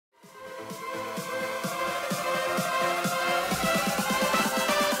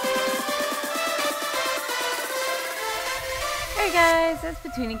It's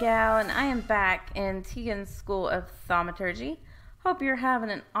Petunia Gal, and I am back in Teagan's School of Thaumaturgy. Hope you're having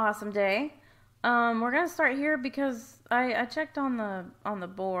an awesome day. We're gonna start here because I checked on the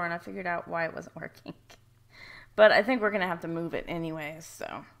board and I figured out why it wasn't working. But I think we're gonna have to move it anyways.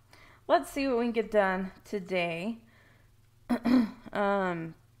 So let's see what we can get done today. If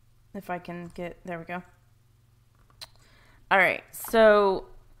I can get there, we go. All right, so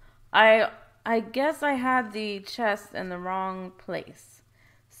I guess I had the chest in the wrong place.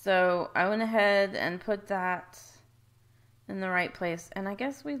 So I went ahead and put that in the right place. And I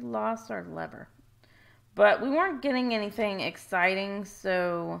guess we lost our lever. But we weren't getting anything exciting,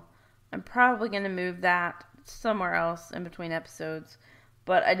 so I'm probably going to move that somewhere else in between episodes.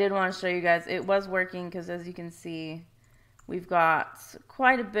 But I did want to show you guys it was working because, as you can see, we've got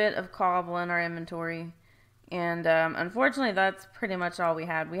quite a bit of cobble in our inventory. And unfortunately, that's pretty much all we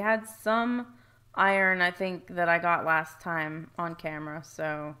had. We had some iron, I think, that I got last time on camera.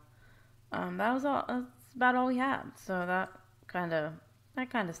 So that was all. That's about all we had. So that kind of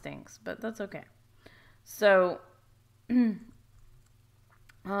stinks, but that's okay. So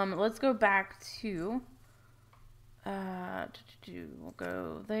let's go back to we'll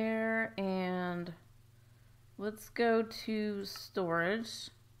go there and let's go to storage.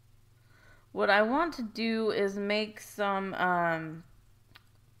 What I want to do is make some iron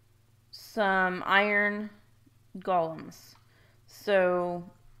golems. So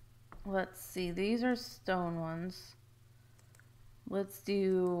let's see, these are stone ones. Let's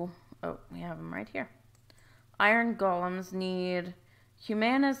do, oh, we have them right here. Iron golems need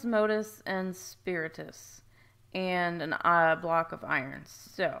Humanus, Modus, and Spiritus, and a block of iron.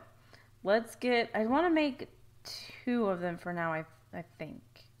 So let's get, I want to make 2 of them for now, I think.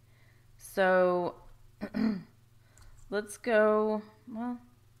 So let's go, well,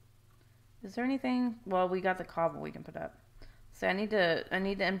 is there anything? Well, we got the cobble we can put up. So I need to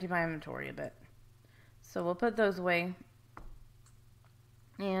empty my inventory a bit. So we'll put those away.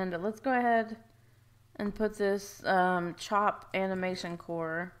 And let's go ahead and put this chop animation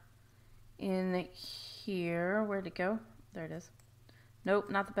core in here. Where'd it go? There it is. Nope,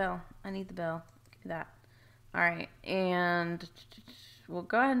 not the bell. I need the bell. Give me that. Alright, and we'll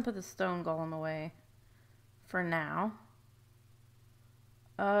go ahead and put the stone golem away for now.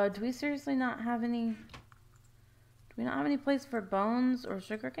 Do we seriously not have any? Do we not have any place for bones or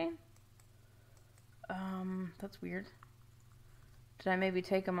sugarcane? That's weird. Did I maybe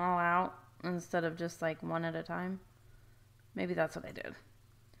take them all out instead of just like one at a time? Maybe that's what I did.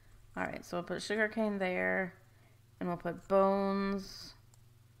 Alright, so we'll put sugarcane there, and we'll put bones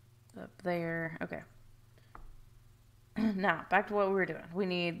up there. Okay. Now, back to what we were doing. We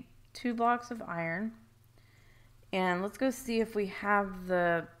need 2 blocks of iron. And let's go see if we have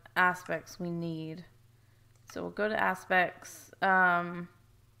the aspects we need. So we'll go to aspects.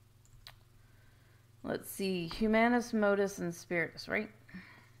 Let's see. Humanus, Modus, and Spiritus, right?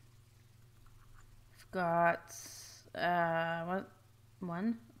 We've got, what?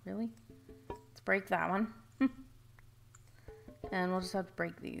 1? Really? Let's break that one. And we'll just have to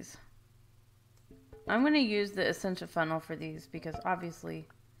break these. I'm going to use the essential funnel for these because obviously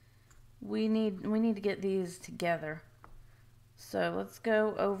we need to get these together. So let's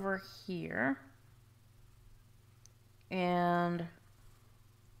go over here and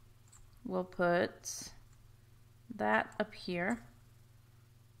we'll put that up here.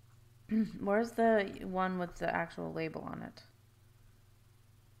 Where's the one with the actual label on it?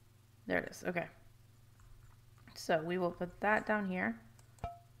 There it is. Okay. So we will put that down here.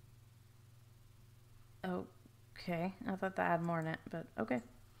 Okay. I thought that had more in it, but okay.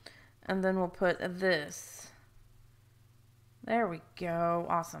 And then we'll put this. There we go.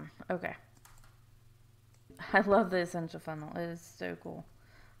 Awesome. Okay. I love the essential funnel. It is so cool.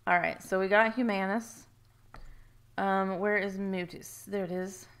 Alright, so we got Humanus. Where is Mutus? There it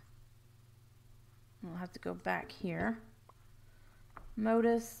is. We'll have to go back here.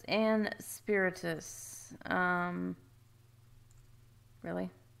 Modus and Spiritus.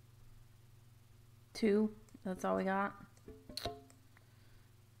 Really? 2? That's all we got?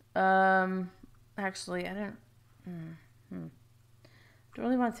 Actually, I don't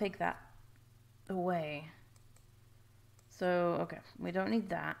really want to take that away. So, okay, we don't need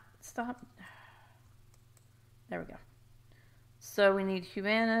that. Stop. There we go. So we need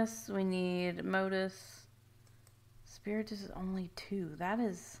Humanus, we need Modus. Spiritus is only 2. That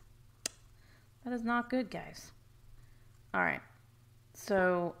is not good, guys. Alright.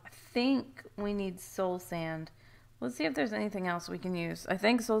 So I think we need soul sand. Let's see if there's anything else we can use. I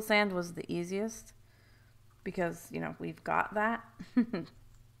think soul sand was the easiest because, you know, we've got that. And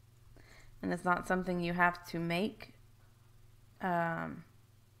it's not something you have to make There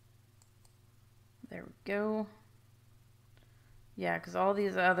we go. Yeah, because all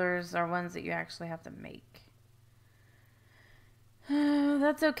these others are ones that you actually have to make.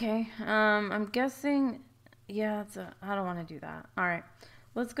 That's okay. I'm guessing... Yeah, I don't want to do that. Alright,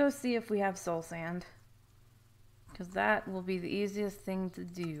 let's go see if we have soul sand. Because that will be the easiest thing to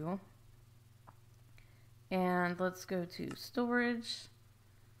do. And let's go to storage.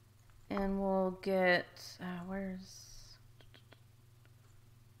 And we'll get... where's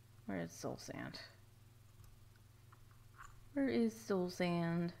soul sand? Where is soul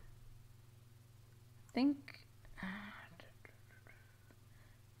sand? I think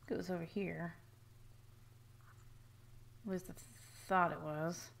it was over here. At least I thought it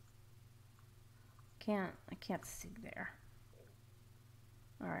was. I can't see there.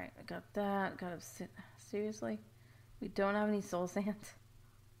 Alright, I got that. Seriously? We don't have any soul sand?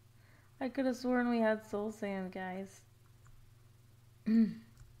 I could have sworn we had soul sand, guys.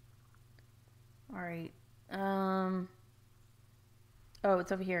 Alright. Oh,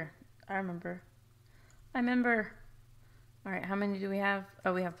 it's over here. I remember. Alright, how many do we have?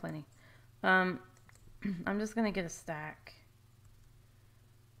 Oh, we have plenty. I'm just gonna get a stack.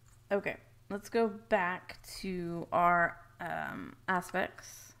 Okay, let's go back to our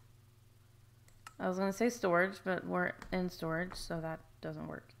aspects. I was gonna say storage, but we're in storage, so that doesn't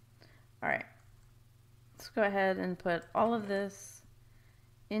work. Alright, let's go ahead and put all of this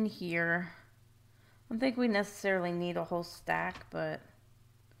in here. I don't think we necessarily need a whole stack, but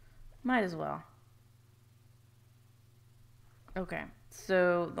might as well. Okay,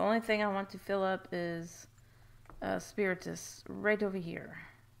 so the only thing I want to fill up is Spiritus right over here.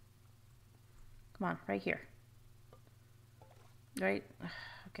 Come on, right here. Right?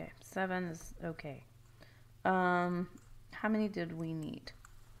 Okay, 7 is okay. How many did we need?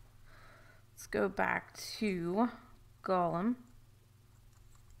 Let's go back to golem.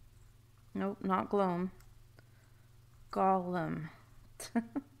 Nope, not gloam. Golem. If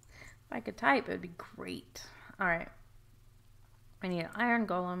I could type, it'd be great. Alright. I need an iron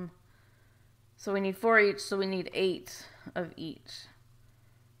golem. So we need 4 each, so we need 8 of each.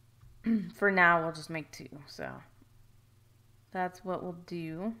 For now, we'll just make 2. So that's what we'll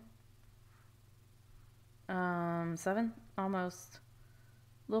do. 7? Almost.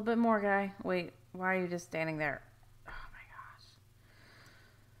 A little bit more, guy. Wait, why are you just standing there?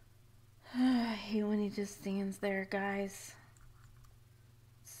 I hate when he just stands there, guys.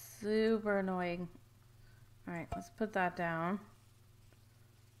 Super annoying. Alright, let's put that down.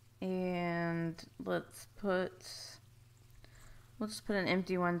 And we'll just put an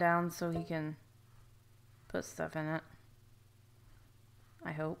empty one down so he can put stuff in it.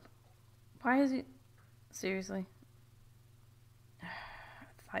 I hope. Why is he... Seriously? I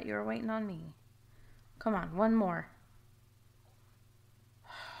thought you were waiting on me. Come on, one more.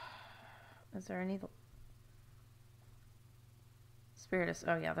 Is there any... Spiritus.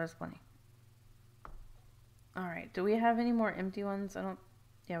 Oh, yeah, there's plenty. Alright, do we have any more empty ones? I don't...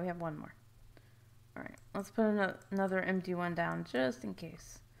 Yeah, we have one more. Alright, let's put another empty one down just in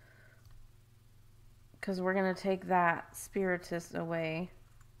case. Because we're going to take that Spiritus away.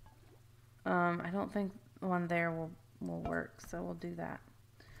 I don't think the one there will work, so we'll do that.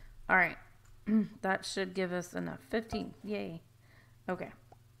 Alright, that should give us enough. 15, yay. Okay.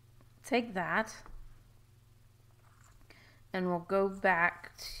 Take that, and we'll go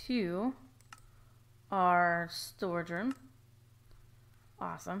back to our storage room.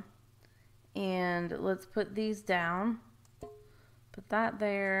 Awesome. And let's put these down. Put that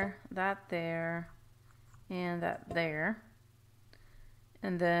there, and that there.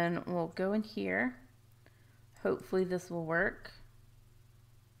 And then we'll go in here. Hopefully this will work.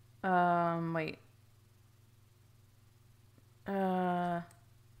 Wait.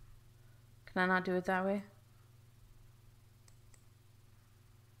 Can I not do it that way?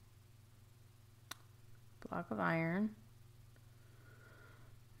 Block of iron.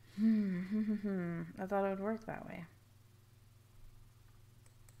 I thought it would work that way.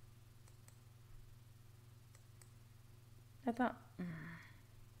 I thought...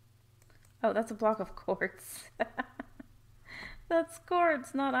 Oh, that's a block of quartz. That's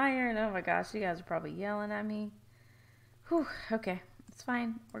quartz, not iron. Oh my gosh, you guys are probably yelling at me. Whew, okay. It's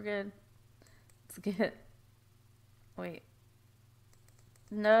fine. We're good. Let's get... Wait.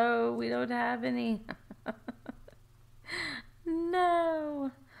 No, we don't have any.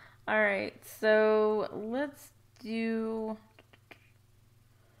 No. Alright, so let's do...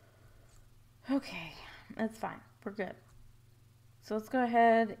 Okay, that's fine. We're good. So let's go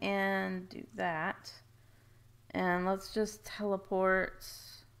ahead and do that. And let's just teleport.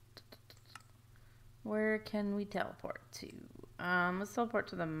 Where can we teleport to? Let's teleport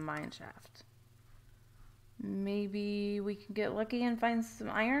to the mine shaft. Maybe we can get lucky and find some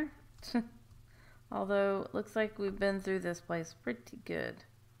iron. Although, it looks like we've been through this place pretty good.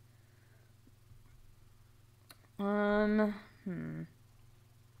 I'm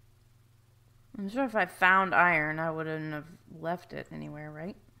sure if I found iron, I wouldn't have left it anywhere,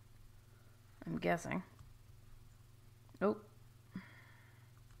 right? I'm guessing. Oh.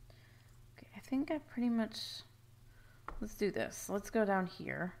 Okay, I think I pretty much... Let's do this. Let's go down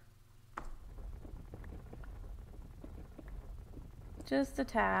here. Just a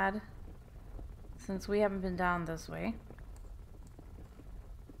tad. Since we haven't been down this way.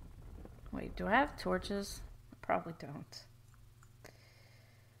 Wait, do I have torches? I probably don't.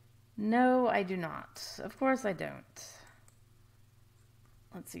 No, I do not. Of course I don't.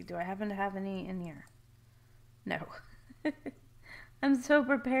 Let's see, do I happen to have any in here? No. I'm so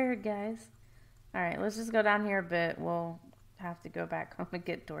prepared, guys. Alright, let's just go down here a bit. We'll have to go back home and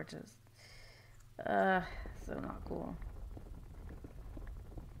get torches. So not cool.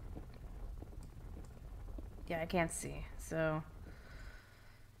 Yeah, I can't see, so...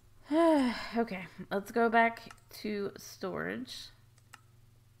 Okay, let's go back to storage.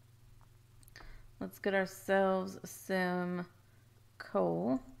 Let's get ourselves some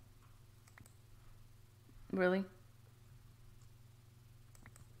coal. Really?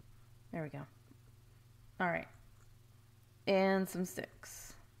 There we go. Alright. And some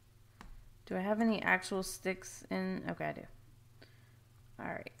sticks. Do I have any actual sticks in? Okay, I do.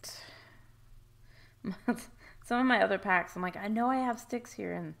 Alright. Some of my other packs, I'm like, I know I have sticks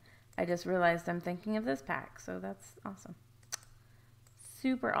here, and I just realized I'm thinking of this pack, so that's awesome.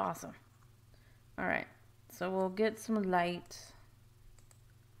 Super awesome. Alright, so we'll get some light.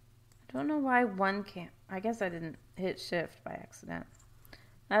 I don't know why one can't. I guess I didn't hit shift by accident.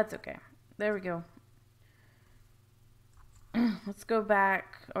 That's okay. There we go. Let's go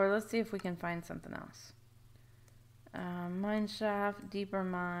back, or let's see if we can find something else. Mine shaft, deeper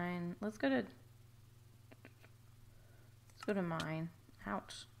mine. Let's go to mine.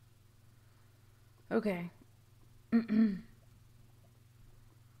 Ouch. Okay.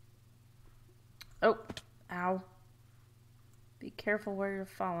 Oh, ow. Be careful where you're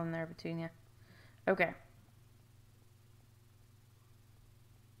falling there, Petunia. Okay.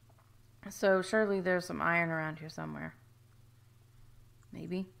 So surely there's some iron around here somewhere.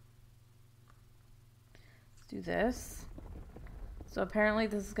 Maybe. Let's do this. So apparently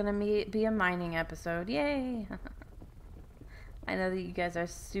this is going to be a mining episode. Yay! I know that you guys are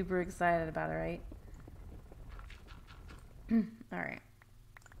super excited about it, right? Alright.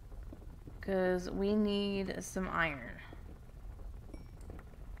 Because we need some iron.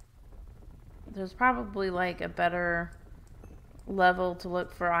 There's probably like a better level to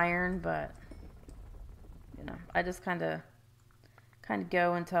look for iron, but you know, I just kind of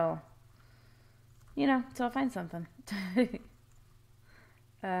go until, you know, until I find something.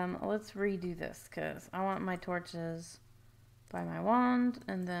 Let's redo this because I want my torches by my wand,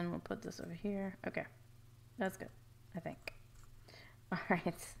 and then we'll put this over here. Okay, that's good, I think. All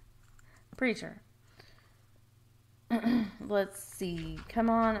right, pretty sure. Let's see. Come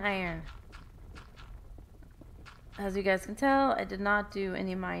on, iron. As you guys can tell, I did not do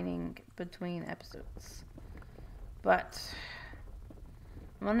any mining between episodes, but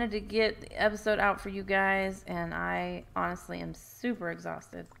I wanted to get the episode out for you guys, and I honestly am super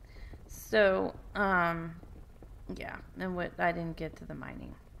exhausted. So, yeah, and I didn't get to the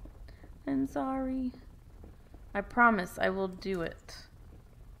mining. I'm sorry. I promise I will do it.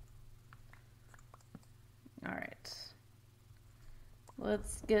 Alright.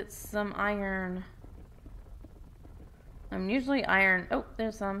 Let's get some iron. Usually iron... Oh,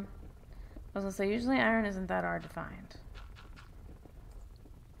 there's some. I was going to say, usually iron isn't that hard to find.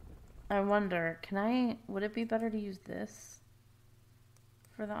 I wonder, would it be better to use this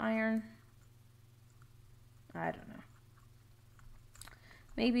for the iron? I don't know.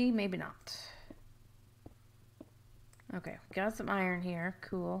 Maybe, maybe not. Okay, got some iron here.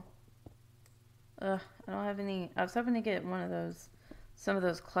 Cool. I don't have any... I was hoping to get some of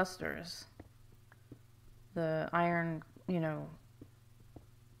those clusters. The iron, you know,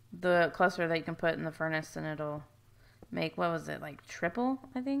 the cluster that you can put in the furnace and it'll make, what was it, like triple,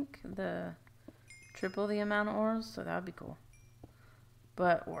 I think? Triple the amount of ores, so that would be cool.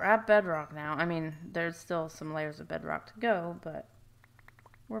 But we're at bedrock now. I mean, there's still some layers of bedrock to go, but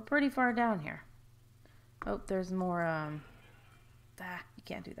we're pretty far down here. Oh, there's more, you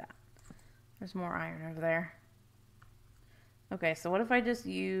can't do that. There's more iron over there. Okay, so what if I just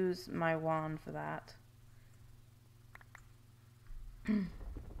use my wand for that?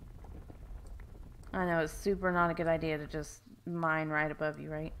 I know, it's super not a good idea to just mine right above you,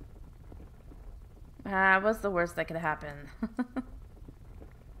 right? What's the worst that could happen?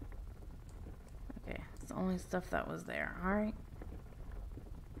 Okay, it's the only stuff that was there. Alright.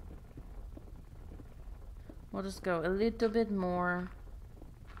 We'll just go a little bit more.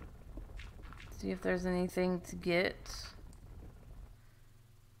 See if there's anything to get.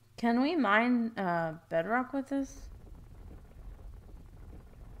 Can we mine bedrock with this?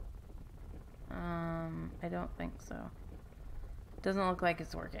 I don't think so. Doesn't look like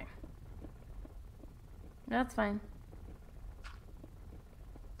it's working. That's fine.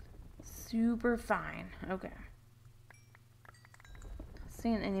 Super fine. Okay.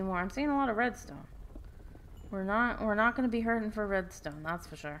 Seeing any more? I'm seeing a lot of redstone. We're not going to be hurting for redstone, that's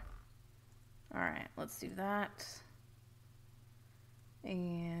for sure. All right, let's do that.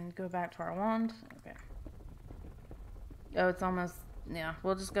 And go back to our wand. Okay. Oh, it's almost, yeah,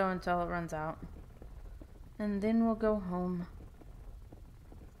 we'll just go until it runs out. And then we'll go home.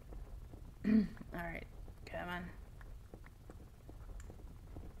 Alright, come on.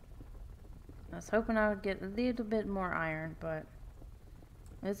 I was hoping I would get a little bit more iron, but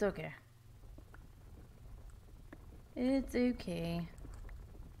it's okay. It's okay.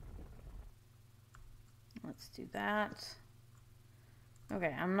 Let's do that.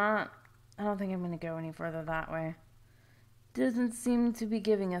 Okay, I don't think I'm going to go any further that way. Doesn't seem to be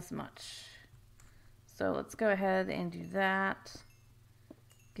giving us much. So let's go ahead and do that.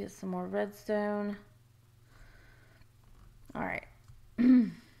 Get some more redstone. Alright.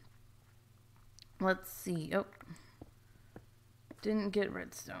 Let's see. Oh. Didn't get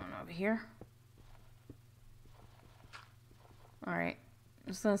redstone over here. Alright.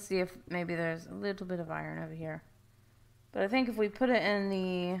 Just gonna see if maybe there's a little bit of iron over here. But I think if we put it in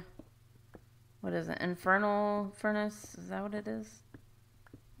the, what is it, infernal furnace? Is that what it is?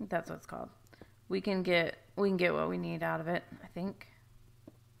 I think that's what it's called. We can get what we need out of it, I think.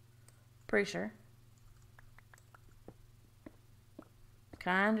 Pretty sure.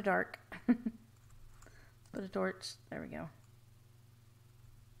 Kinda dark. Put a torch. There we go.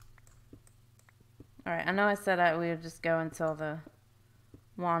 Alright, I know I said we would just go until the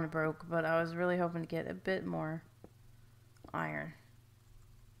wand broke, but I was really hoping to get a bit more iron.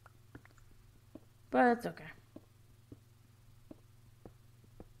 But it's okay.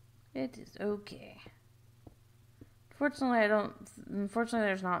 It is okay. Unfortunately,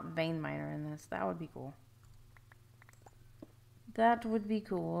 there's not vein miner in this. That would be cool. That would be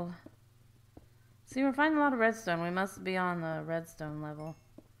cool. See, we're finding a lot of redstone. We must be on the redstone level.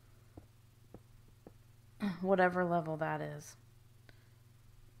 Whatever level that is.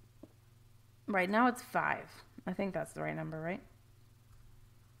 Right now it's 5. I think that's the right number, right?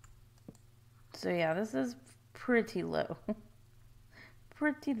 So yeah, this is pretty low.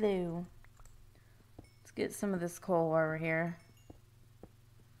 Pretty low. Let's get some of this coal while we're here.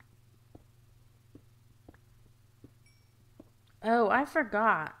 Oh, I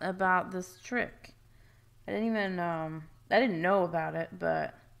forgot about this trick. I didn't know about it,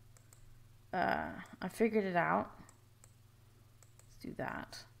 but I figured it out. Let's do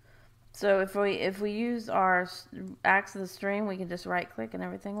that. So if we use our axe of the stream, we can just right click and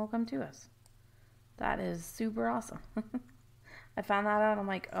everything will come to us. That is super awesome. I found that out. I'm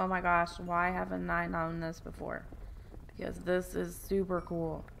like, oh my gosh, why haven't I known this before? Because this is super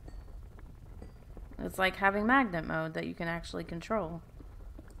cool. It's like having magnet mode that you can actually control.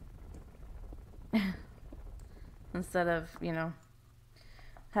 Instead of, you know,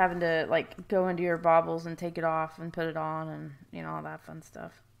 having to like go into your baubles and take it off and put it on and, you know, all that fun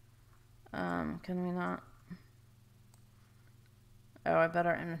stuff. Can we not? Oh, I bet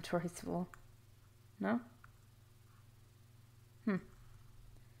our inventory's full. No?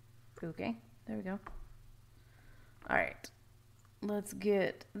 Okay, there we go. Alright. Let's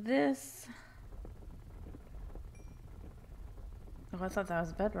get this. Oh, I thought that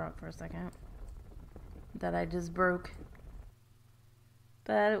was bedrock for a second. That I just broke.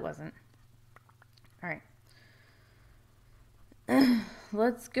 But it wasn't. Alright.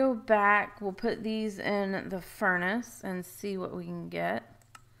 Let's go back. We'll put these in the furnace and see what we can get.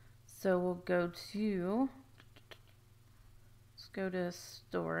 So we'll go to... Let's go to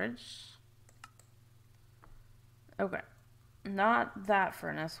storage. Okay. Not that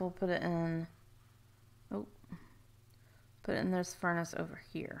furnace. We'll put it in... Oh. Put it in this furnace over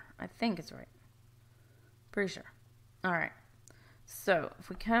here. I think it's right. Pretty sure. Alright. So, if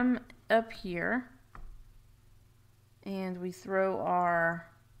we come up here... and we throw our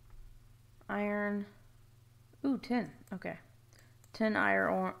iron... Ooh, tin. Okay. 10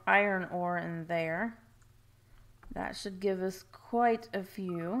 iron ore in there. That should give us quite a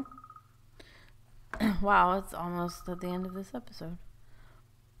few. Wow, it's almost at the end of this episode.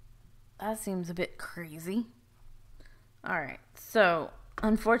 That seems a bit crazy. Alright, so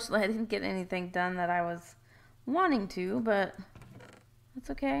unfortunately I didn't get anything done that I was wanting to, but that's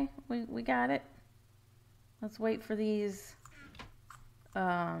okay. We got it. Let's wait for these.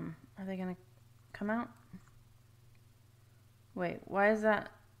 Are they gonna come out? Wait, why does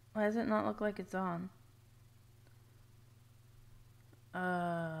it not look like it's on?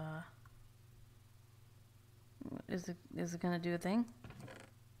 Is it gonna do a thing?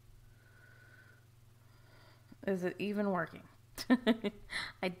 Is it even working?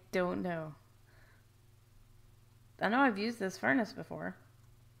 I don't know. I know I've used this furnace before.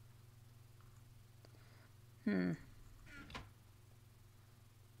 I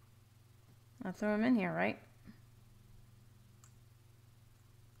throw them in here, right?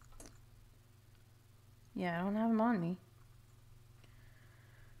 Yeah, I don't have them on me.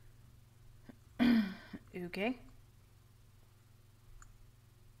 Okay.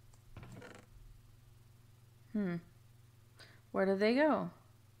 Where did they go?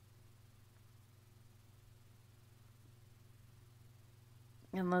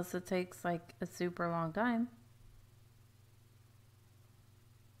 Unless it takes like a super long time.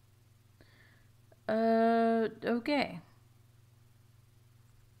 Okay.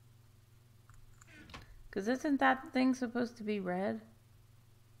 Because isn't that thing supposed to be red?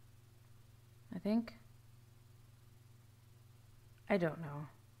 I think. I don't know.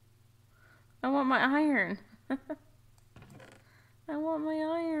 I want my iron. I want my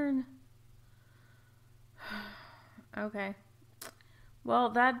iron. Okay. Well,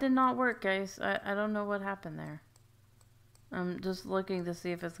 that did not work, guys. I don't know what happened there. I'm just looking to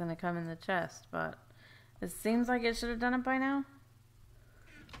see if it's going to come in the chest, but it seems like it should have done it by now.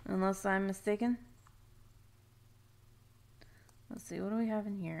 Unless I'm mistaken. Let's see, what do we have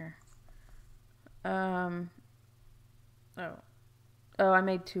in here? Oh, I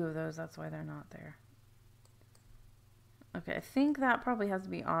made 2 of those. That's why they're not there. Okay, I think that probably has to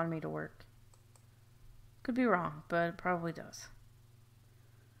be on me to work. Could be wrong, but it probably does.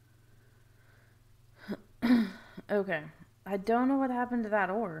 Okay. I don't know what happened to that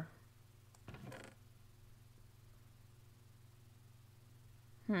ore.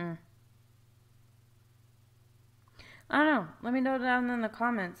 I don't know. Let me know down in the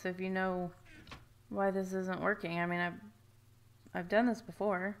comments if you know why this isn't working. I mean, I've done this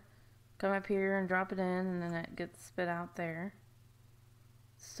before. Come up here and drop it in, and then it gets spit out there.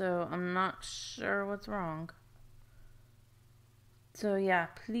 So I'm not sure what's wrong. So yeah,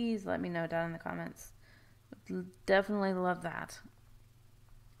 please let me know down in the comments. Definitely love that.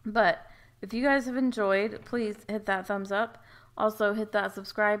 But if you guys have enjoyed, please hit that thumbs up. Also hit that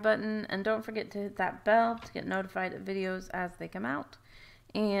subscribe button, and don't forget to hit that bell to get notified of videos as they come out.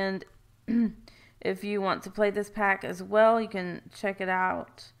 And if you want to play this pack as well, you can check it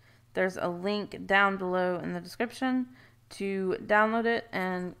out. There's a link down below in the description to download it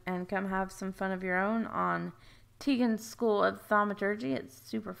and come have some fun of your own on Teagan's School of Thaumaturgy. It's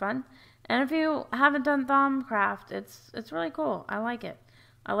super fun. And if you haven't done Thaumcraft, it's really cool. I like it.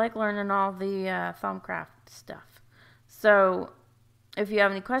 I like learning all the Thaumcraft stuff. So if you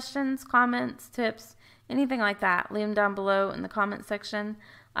have any questions, comments, tips, anything like that, leave them down below in the comment section.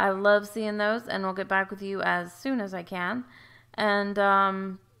 I love seeing those, and we'll get back with you as soon as I can.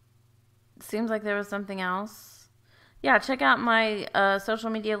 And seems like there was something else. Yeah, check out my social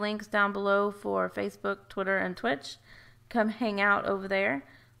media links down below for Facebook, Twitter, and Twitch. Come hang out over there.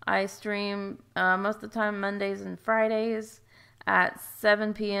 I stream most of the time Mondays and Fridays at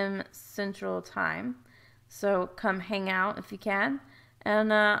 7 p.m. Central Time. So come hang out if you can.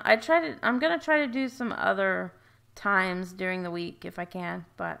 And I'm going to try to do some other times during the week if I can.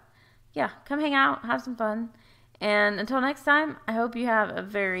 But yeah, come hang out, have some fun. And until next time, I hope you have a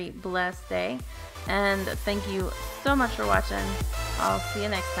very blessed day. And thank you so much for watching. I'll see you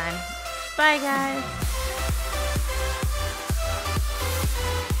next time. Bye, guys.